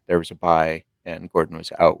then there was a bye, and Gordon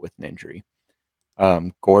was out with an injury.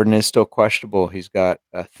 Gordon is still questionable. He's got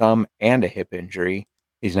a thumb and a hip injury.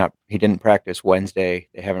 He didn't practice Wednesday.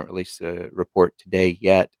 They haven't released the report today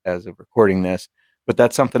yet as of recording this, but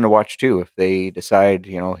that's something to watch too. If they decide,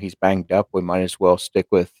 he's banged up, we might as well stick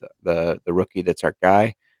with the rookie that's our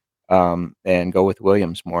guy, and go with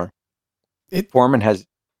Williams more. Foreman has,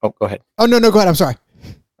 go ahead. Oh, no, go ahead. I'm sorry.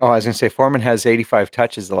 Oh, I was going to say Foreman has 85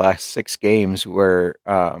 touches the last 6 games, where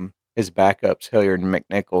his backups, Hilliard and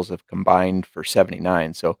McNichols, have combined for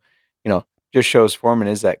 79. So, just shows Foreman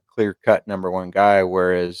is that clear-cut number one guy,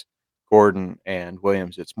 whereas Gordon and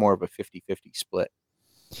Williams, it's more of a 50-50 split.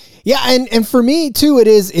 Yeah, and for me too,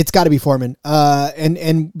 it's got to be Foreman.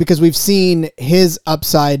 And because we've seen his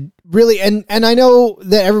upside really, and I know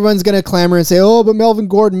that everyone's going to clamor and say, oh, but Melvin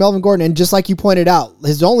Gordon, and just like you pointed out,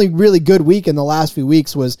 his only really good week in the last few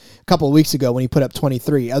weeks was a couple of weeks ago when he put up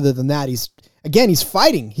 23. Other than that, he's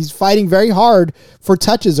fighting very hard for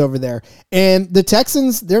touches over there. And the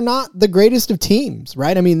Texans, they're not the greatest of teams,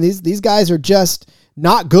 right? I mean, these guys are just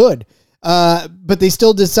not good. But they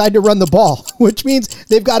still decide to run the ball, which means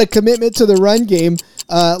they've got a commitment to the run game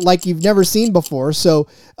like you've never seen before. So,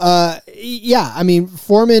 yeah, I mean,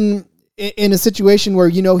 Foreman in a situation where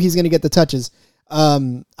he's going to get the touches,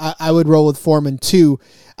 I would roll with Foreman too.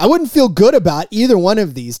 I wouldn't feel good about either one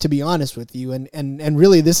of these, to be honest with you. And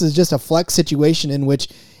really, this is just a flex situation in which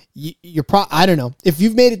I don't know. If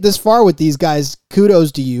you've made it this far with these guys,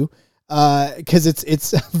 kudos to you, because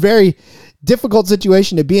it's a very difficult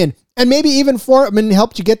situation to be in. And maybe even Foreman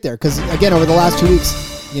helped you get there. Because, again, over the last 2 weeks,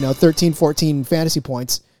 13, 14 fantasy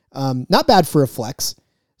points. Not bad for a flex.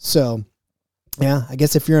 So, yeah, I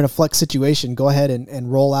guess if you're in a flex situation, go ahead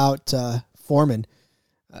and roll out Foreman.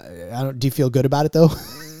 Do you feel good about it, though?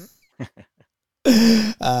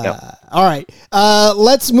 All right.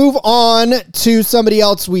 Let's move on to somebody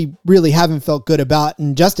else we really haven't felt good about.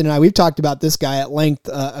 And Justin and I, we've talked about this guy at length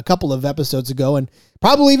a couple of episodes ago and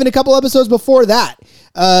probably even a couple episodes before that.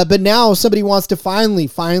 But now somebody wants to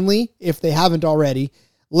finally, if they haven't already,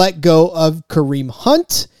 let go of Kareem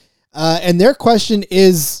Hunt. And their question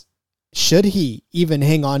is, should he even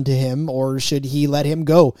hang on to him or should he let him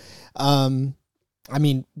go? I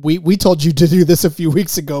mean, we told you to do this a few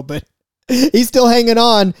weeks ago, but he's still hanging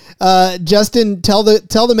on. Justin, tell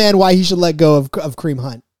the man why he should let go of Kareem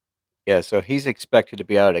Hunt. Yeah, so he's expected to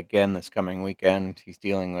be out again this coming weekend. He's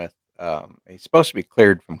dealing with he's supposed to be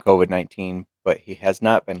cleared from COVID-19, but he has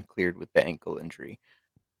not been cleared with the ankle injury.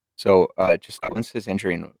 So just since his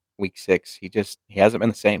injury in week 6, he hasn't been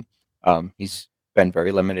the same. He's been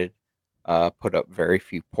very limited, put up very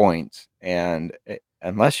few points, and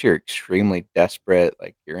unless you're extremely desperate,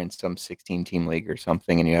 like you're in some 16-team league or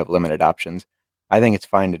something and you have limited options, I think it's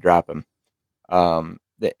fine to drop him. And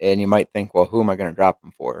you might think, well, who am I going to drop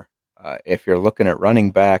him for? If you're looking at running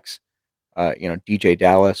backs, DJ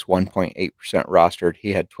Dallas, 1.8% rostered.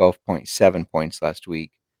 He had 12.7 points last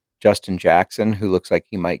week. Justin Jackson, who looks like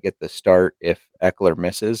he might get the start if Eckler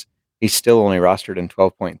misses, he's still only rostered in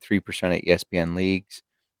 12.3% of ESPN leagues.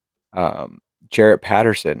 Jarrett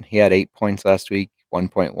Patterson, he had 8 points last week,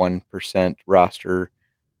 1.1% roster.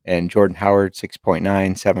 And Jordan Howard, 6.9,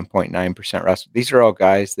 7.9% roster. These are all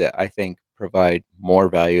guys that I think provide more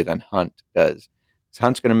value than Hunt does.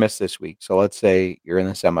 Hunt's going to miss this week. So let's say you're in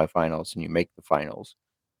the semifinals and you make the finals.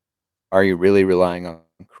 Are you really relying on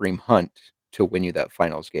Kareem Hunt to win you that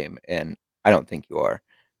finals game? And I don't think you are.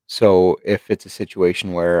 So if it's a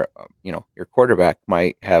situation where, your quarterback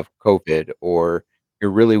might have COVID or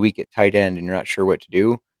you're really weak at tight end and you're not sure what to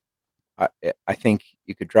do, I think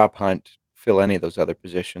you could drop Hunt, fill any of those other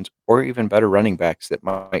positions, or even better running backs that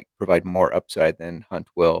might provide more upside than Hunt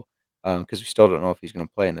will, because we still don't know if he's going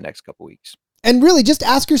to play in the next couple weeks. And really, just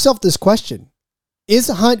ask yourself this question. Is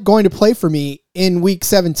Hunt going to play for me in week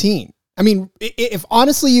 17? I mean, if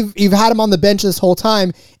honestly you've had him on the bench this whole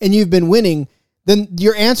time and you've been winning, then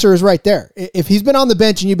your answer is right there. If he's been on the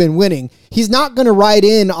bench and you've been winning, he's not going to ride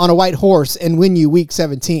in on a white horse and win you week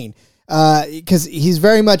 17. Because he's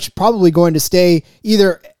very much probably going to stay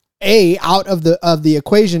either A, out of the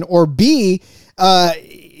equation, or B,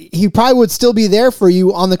 he probably would still be there for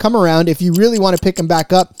you on the come around if you really want to pick him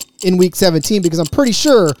back up in week 17, because I'm pretty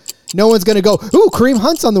sure no one's going to go, ooh, Kareem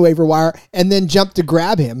Hunt's on the waiver wire, and then jump to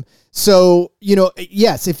grab him. So,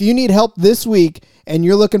 yes, if you need help this week and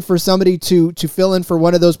you're looking for somebody to fill in for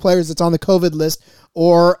one of those players that's on the COVID list,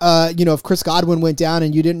 or, if Chris Godwin went down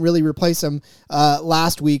and you didn't really replace him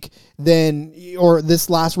last week, or this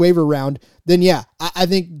last waiver round, then yeah, I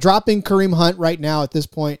think dropping Kareem Hunt right now at this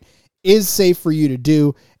point is safe for you to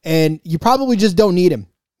do, and you probably just don't need him.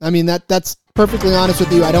 I mean, that's perfectly honest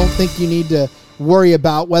with you. I don't think you need to worry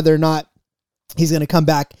about whether or not he's going to come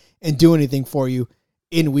back and do anything for you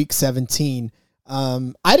in week 17.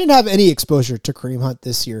 I didn't have any exposure to Kareem Hunt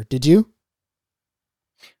this year. Did you?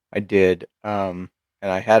 I did. And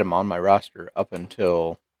I had him on my roster up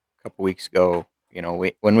until a couple weeks ago.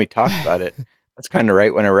 When we talked about it, that's kind of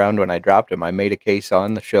right around when I dropped him. I made a case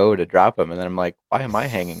on the show to drop him, and then I'm like, why am I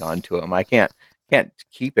hanging on to him? I can't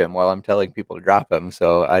keep him while I'm telling people to drop him.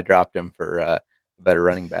 So I dropped him for better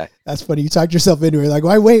running back. That's funny. You talked yourself into it. Like,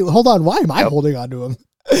 wait, hold on. Why am I holding on to him?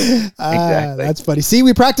 Exactly. That's funny. See,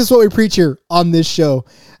 we practice what we preach here on this show,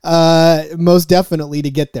 most definitely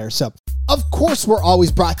to get there. So, of course, we're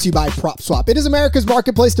always brought to you by PropSwap. It is America's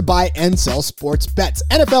marketplace to buy and sell sports bets.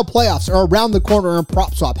 NFL playoffs are around the corner, and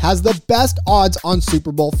PropSwap has the best odds on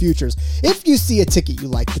Super Bowl futures. If you see a ticket you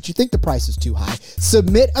like, but you think the price is too high,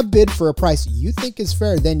 submit a bid for a price you think is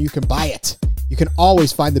fair, then you can buy it. You can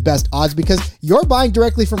always find the best odds because you're buying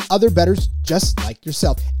directly from other bettors just like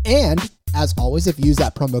yourself. And as always, if you use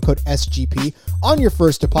that promo code SGP on your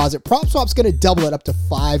first deposit, PropSwap's going to double it up to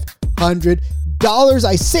 $500.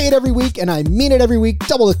 I say it every week, and I mean it every week.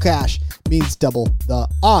 Double the cash means double the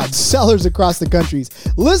odds. Sellers across the countries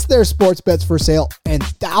list their sports bets for sale, and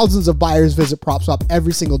thousands of buyers visit PropSwap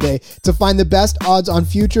every single day to find the best odds on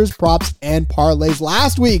futures, props, and parlays.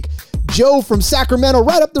 Last week, Joe from Sacramento,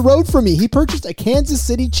 right up the road from me, he purchased a Kansas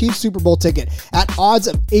City Chiefs Super Bowl ticket at odds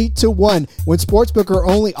of 8-1 when Sportsbook are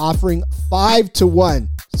only offering 5-1.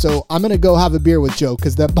 So I'm going to go have a beer with Joe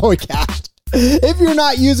because that boy cashed. If you're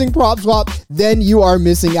not using PropSwap, then you are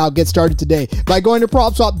missing out. Get started today by going to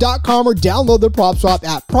PropSwap.com or download the PropSwap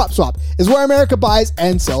app. PropSwap is where America buys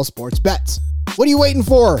and sells sports bets. What are you waiting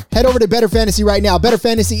for? Head over to Better Fantasy right now. Better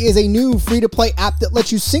Fantasy is a new free-to-play app that lets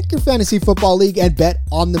you sync your fantasy football league and bet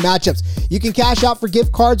on the matchups. You can cash out for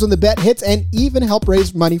gift cards when the bet hits and even help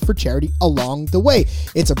raise money for charity along the way.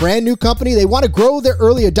 It's a brand new company. They want to grow their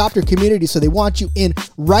early adopter community, so they want you in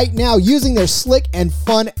right now using their slick and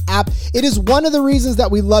fun app. It is one of the reasons that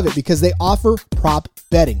we love it because they offer prop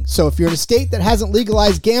betting. So if you're in a state that hasn't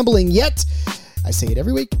legalized gambling yet, I say it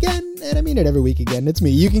every week again, and I mean it every week again. It's me.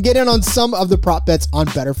 You can get in on some of the prop bets on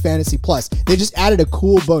Better Fantasy Plus. They just added a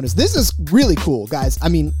cool bonus. This is really cool, guys. I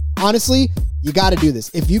mean, honestly, you got to do this.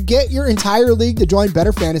 If you get your entire league to join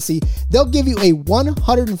Better Fantasy, they'll give you a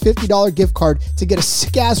 $150 gift card to get a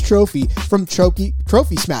sick-ass trophy from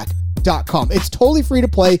TrophySmack.com. It's totally free to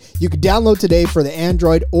play. You can download today for the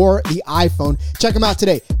Android or the iPhone. Check them out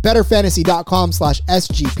today.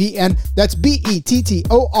 BetterFantasy.com/SGPN. That's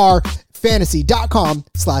BETTOR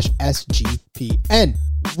fantasy.com/SGPN.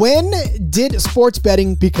 When did sports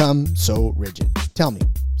betting become so rigid? Tell me.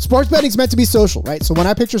 Sports betting is meant to be social, right? So when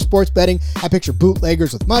I picture sports betting, I picture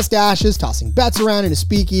bootleggers with mustaches tossing bets around in a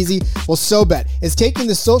speakeasy. Well, SoBet is taking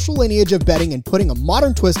the social lineage of betting and putting a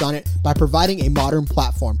modern twist on it by providing a modern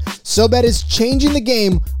platform. SoBet is changing the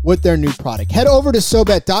game with their new product. Head over to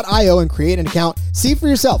SoBet.io and create an account. See for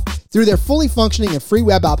yourself. Through their fully functioning and free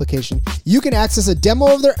web application, you can access a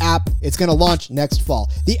demo of their app. It's going to launch next fall.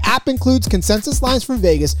 The app includes consensus lines from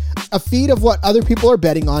Vegas, a feed of what other people are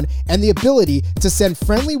betting on, and the ability to send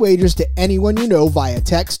friendly wagers to anyone you know via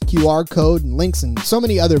text, QR code, and links, and so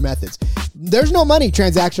many other methods. There's no money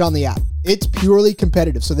transaction on the app. It's purely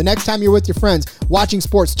competitive. So the next time you're with your friends watching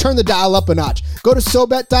sports, turn the dial up a notch. Go to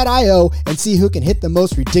SoBet.io and see who can hit the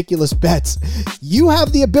most ridiculous bets. You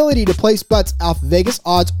have the ability to place bets off Vegas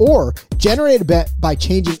odds or generate a bet by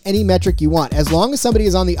changing any metric you want, as long as somebody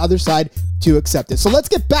is on the other side to accept it. So let's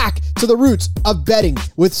get back to the roots of betting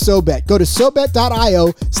with SoBet. Go to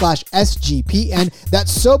SoBet.io/SGPN.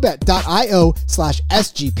 That's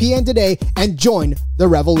SoBet.io/SGPN today and join the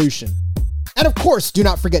revolution. And of course, do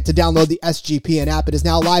not forget to download the SGPN app. It is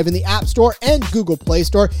now live in the App Store and Google Play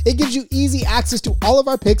Store. It gives you easy access to all of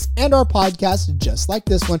our picks and our podcasts, just like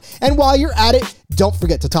this one. And while you're at it, don't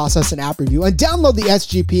forget to toss us an app review and download the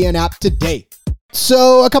SGPN app today.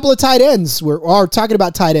 So a couple of tight ends. We're talking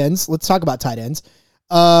about tight ends. Let's talk about tight ends.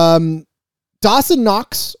 Dawson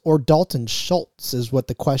Knox or Dalton Schultz is what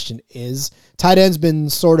the question is. Tight end's been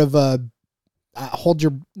sort of a hold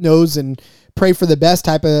your nose and pray for the best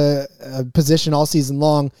type of position all season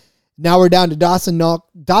long. Now we're down to Dawson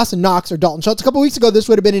Knox or Dalton Schultz. A couple weeks ago, this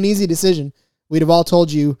would have been an easy decision. We'd have all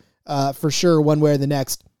told you for sure one way or the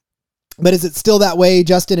next. But is it still that way,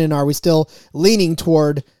 Justin? And are we still leaning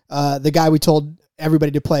toward the guy we told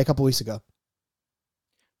everybody to play a couple weeks ago?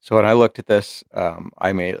 So when I looked at this, I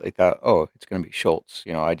immediately thought, oh, it's going to be Schultz.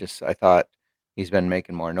 I thought he's been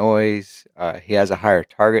making more noise. He has a higher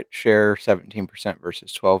target share, 17%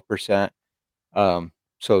 versus 12%.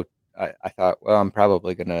 So I thought, well, I'm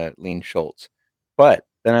probably going to lean Schultz. But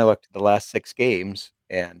then I looked at the last 6 games,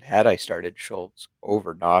 and had I started Schultz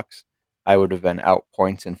over Knox, I would have been out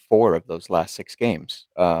points in 4 of those last 6 games.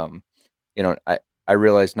 I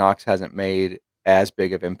realize Knox hasn't made as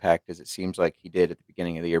big of impact as it seems like he did at the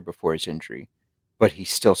beginning of the year before his injury, but he's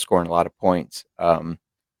still scoring a lot of points.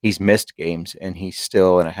 He's missed games, and he's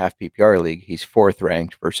still in a half PPR league. He's 4th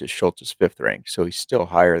ranked versus Schultz is 5th ranked, so he's still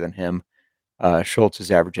higher than him. Schultz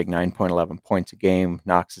is averaging 9.11 points a game.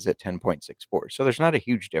 Knox is at 10.64. So there's not a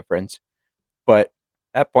huge difference. but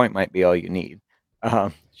that point might be all you need.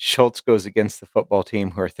 Schultz goes against the football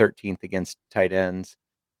team, who are 13th against tight ends,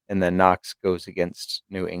 and then Knox goes against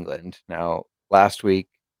New England. Now, last week,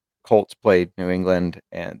 Colts played New England,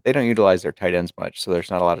 and they don't utilize their tight ends much, so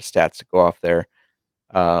there's not a lot of stats to go off there.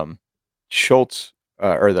 Schultz,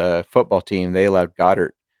 or the football team, they allowed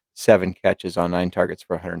Goddard 7 catches on 9 targets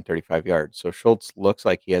for 135 yards. So Schultz looks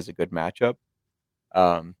like he has a good matchup.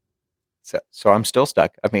 So I'm still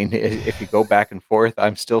stuck. I mean, if you go back and forth,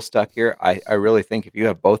 I'm still stuck here. I really think if you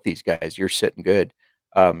have both these guys, you're sitting good.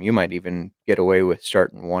 You might even get away with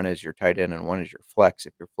starting one as your tight end and one as your flex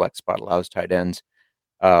if your flex spot allows tight ends.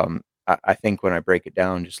 I think when I break it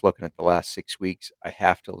down, just looking at the last 6 weeks, I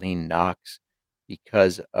have to lean Knox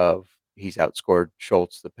because of he's outscored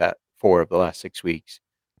Schultz the 4 of the last 6 weeks.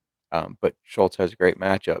 But Schultz has a great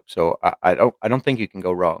matchup, so I don't think you can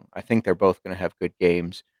go wrong. I think they're both going to have good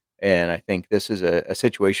games, and I think this is a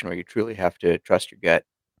situation where you truly have to trust your gut.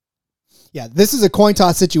 Yeah, this is a coin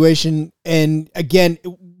toss situation, and again,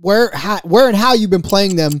 where and how you've been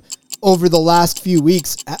playing them over the last few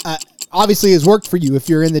weeks obviously has worked for you if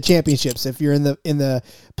you're in the championships, if you're in the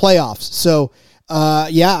playoffs. So,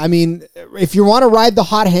 yeah, I mean, if you want to ride the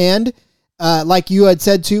hot hand, like you had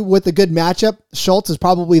said too, with a good matchup, Schultz is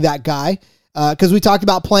probably that guy. Because we talked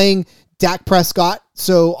about playing Dak Prescott,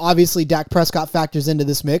 so obviously Dak Prescott factors into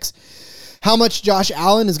this mix. How much Josh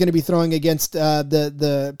Allen is going to be throwing against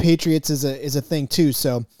the Patriots is a thing too.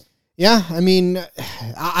 So, yeah, I mean,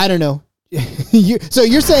 I don't know. So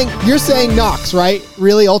you're saying Knox, right?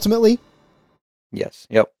 Really, ultimately? Yes.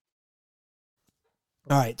 Yep.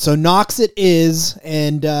 All right. So Knox it is,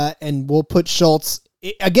 and we'll put Schultz.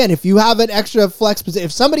 Again, if you have an extra flex position,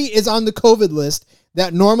 if somebody is on the COVID list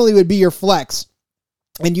that normally would be your flex,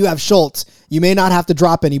 and you have Schultz, you may not have to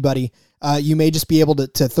drop anybody. You may just be able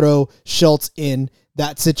to throw Schultz in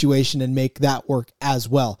that situation and make that work as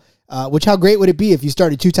well. Which, how great would it be if you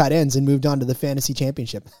started 2 tight ends and moved on to the fantasy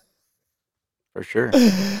championship? For sure.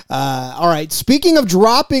 All right. Speaking of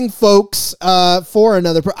dropping folks for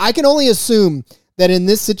another, I can only assume that in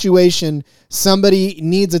this situation, somebody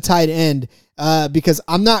needs a tight end because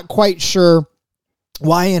I'm not quite sure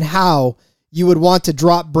why and how you would want to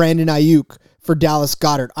drop Brandon Ayuk for Dallas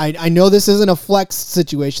Goedert. I know this isn't a flex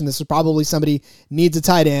situation. This is probably somebody needs a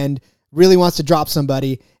tight end, really wants to drop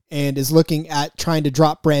somebody, and is looking at trying to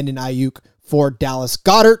drop Brandon Ayuk for Dallas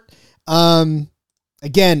Goedert.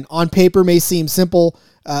 Again, on paper may seem simple,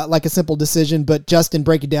 like a simple decision, but Justin,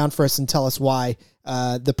 break it down for us and tell us why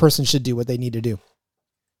the person should do what they need to do.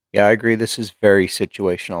 Yeah, I agree. This is very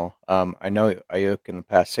situational. I know Ayuk in the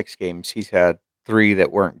past 6 games, he's had 3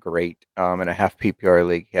 that weren't great. In a half PPR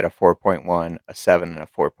league, he had a 4.1, a 7, and a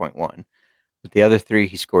 4.1. But the other 3,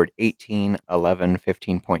 he scored 18, 11,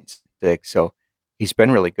 15.6. So he's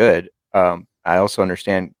been really good. I also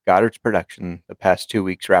understand Goddard's production the past 2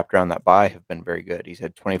 weeks wrapped around that bye have been very good. He's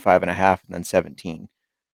had 25 and a half and then 17.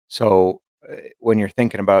 So when you're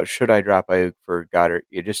thinking about should I drop Ayuk for Goddard,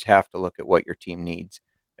 you just have to look at what your team needs.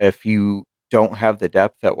 If you don't have the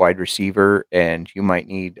depth at wide receiver and you might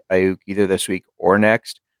need Ayuk either this week or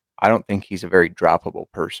next, I don't think he's a very droppable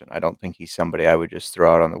person. I don't think he's somebody I would just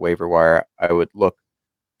throw out on the waiver wire. I would look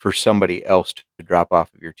for somebody else to drop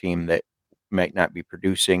off of your team that might not be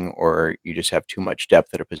producing, or you just have too much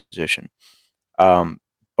depth at a position.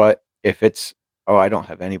 But if it's, I don't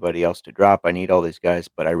have anybody else to drop, I need all these guys,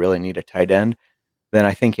 but I really need a tight end, then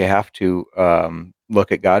I think you have to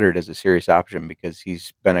look at Goddard as a serious option because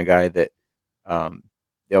he's been a guy that,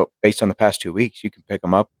 based on the past 2 weeks, you can pick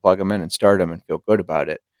him up, plug him in, and start him and feel good about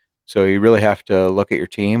it. So you really have to look at your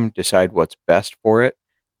team, decide what's best for it.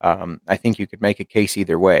 I think you could make a case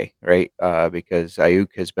either way, right? Because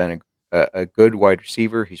Ayuk has been a good wide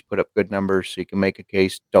receiver. He's put up good numbers, so you can make a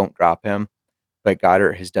case, don't drop him. But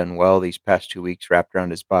Goddard has done well these past 2 weeks wrapped around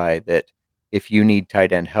his bye that if you need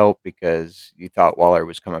tight end help because you thought Waller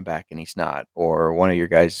was coming back and he's not, or one of your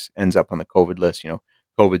guys ends up on the COVID list,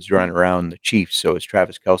 COVID's running around the Chiefs, so is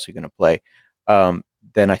Travis Kelce going to play?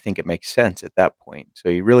 Then I think it makes sense at that point. So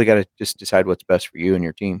you really got to just decide what's best for you and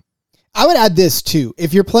your team. I would add this too.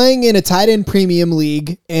 If you're playing in a tight end premium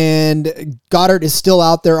league and Goddard is still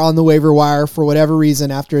out there on the waiver wire for whatever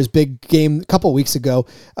reason after his big game a couple weeks ago,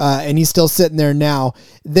 and he's still sitting there now,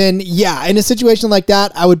 then yeah, in a situation like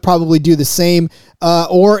that, I would probably do the same.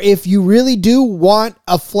 Or if you really do want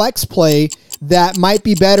a flex play that might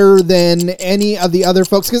be better than any of the other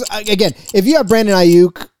folks, because again, if you have Brandon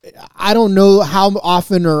Ayuk, I don't know how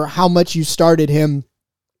often or how much you started him,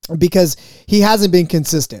 because he hasn't been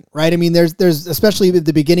consistent, right? I mean, there's especially at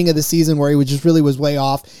the beginning of the season where he was way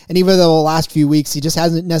off. And even though the last few weeks, he just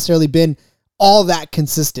hasn't necessarily been all that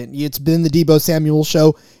consistent. It's been the Deebo Samuel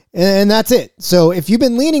show, and that's it. So if you've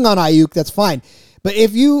been leaning on Ayuk, that's fine. But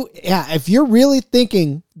if you're really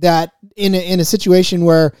thinking that in a situation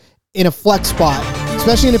where in a flex spot,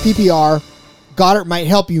 especially in a PPR, Goddard might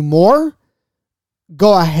help you more,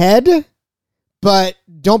 go ahead. But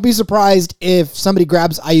don't be surprised if somebody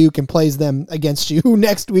grabs Ayuk and plays them against you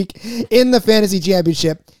next week in the fantasy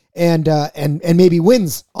championship and maybe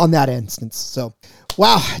wins on that instance. So,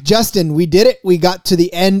 wow, Justin, we did it. We got to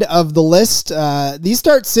the end of the list. These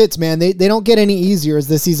start sits, man, they don't get any easier as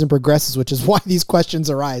the season progresses, which is why these questions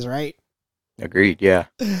arise, right? Agreed, yeah.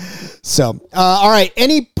 So, all right,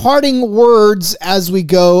 any parting words as we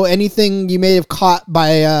go? Anything you may have caught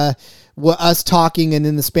by us talking and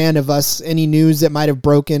in the span of us, any news that might have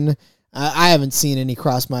broken? I haven't seen any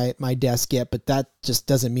cross my desk yet, but that just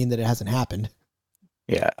doesn't mean that it hasn't happened.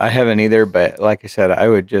 Yeah, I haven't either, but like I said, I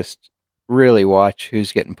would just really watch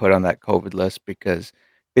who's getting put on that COVID list because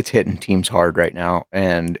it's hitting teams hard right now.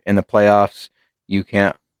 And in the playoffs, you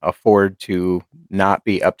can't afford to not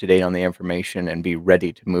be up to date on the information and be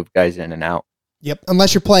ready to move guys in and out. Yep.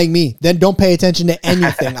 Unless you're playing me, then don't pay attention to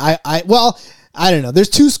anything. I don't know. There's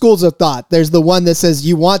two schools of thought. There's the one that says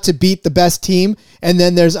you want to beat the best team. And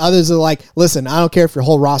then there's others that are like, listen, I don't care if your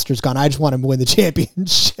whole roster's gone. I just want to win the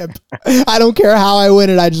championship. I don't care how I win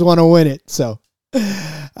it. I just want to win it. So,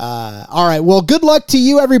 all right. Well, good luck to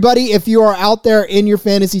you, everybody. If you are out there in your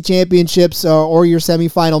fantasy championships or your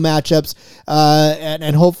semifinal matchups,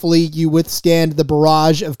 and hopefully you withstand the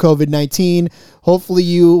barrage of COVID-19. Hopefully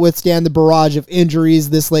you withstand the barrage of injuries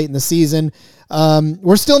this late in the season.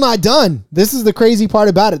 We're still not done. This is the crazy part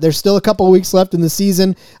about it. There's still a couple of weeks left in the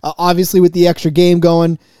season, obviously with the extra game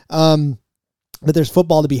going. But there's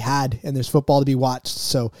football to be had and there's football to be watched.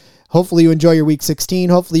 So hopefully you enjoy your week 16.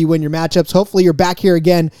 Hopefully you win your matchups. Hopefully you're back here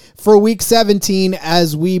again for week 17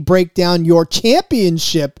 as we break down your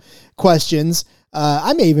championship questions.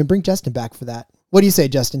 I may even bring Justin back for that. What do you say,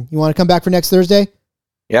 Justin? You want to come back for next Thursday?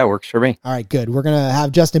 Yeah, works for me. All right, good. We're going to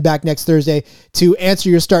have Justin back next Thursday to answer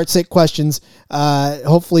your start sit questions,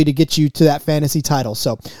 hopefully to get you to that fantasy title.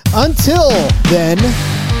 So until then,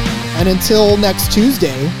 and until next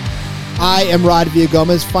Tuesday, I am Rod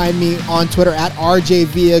Villagomez. Find me on Twitter at RJ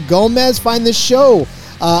Villagomez. Find the show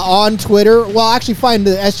on Twitter. Well, actually find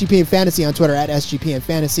the SGPN Fantasy on Twitter at SGPN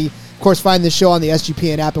Fantasy. Of course, find the show on the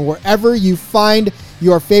SGPN app and wherever you find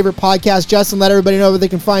your favorite podcast. Justin, let everybody know where they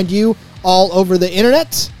can find you all over the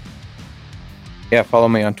internet. Yeah, follow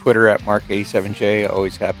me on Twitter at Mark87J.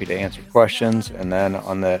 Always happy to answer questions. And then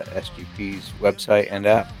on the SGP's website and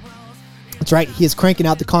app. That's right. He is cranking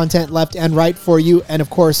out the content left and right for you. And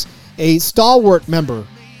of course, a stalwart member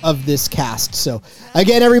of this cast. So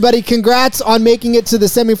again, everybody, congrats on making it to the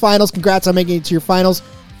semifinals. Congrats on making it to your finals.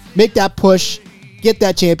 Make that push. Get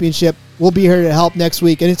that championship. We'll be here to help next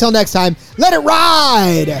week. And until next time, let it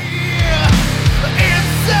ride!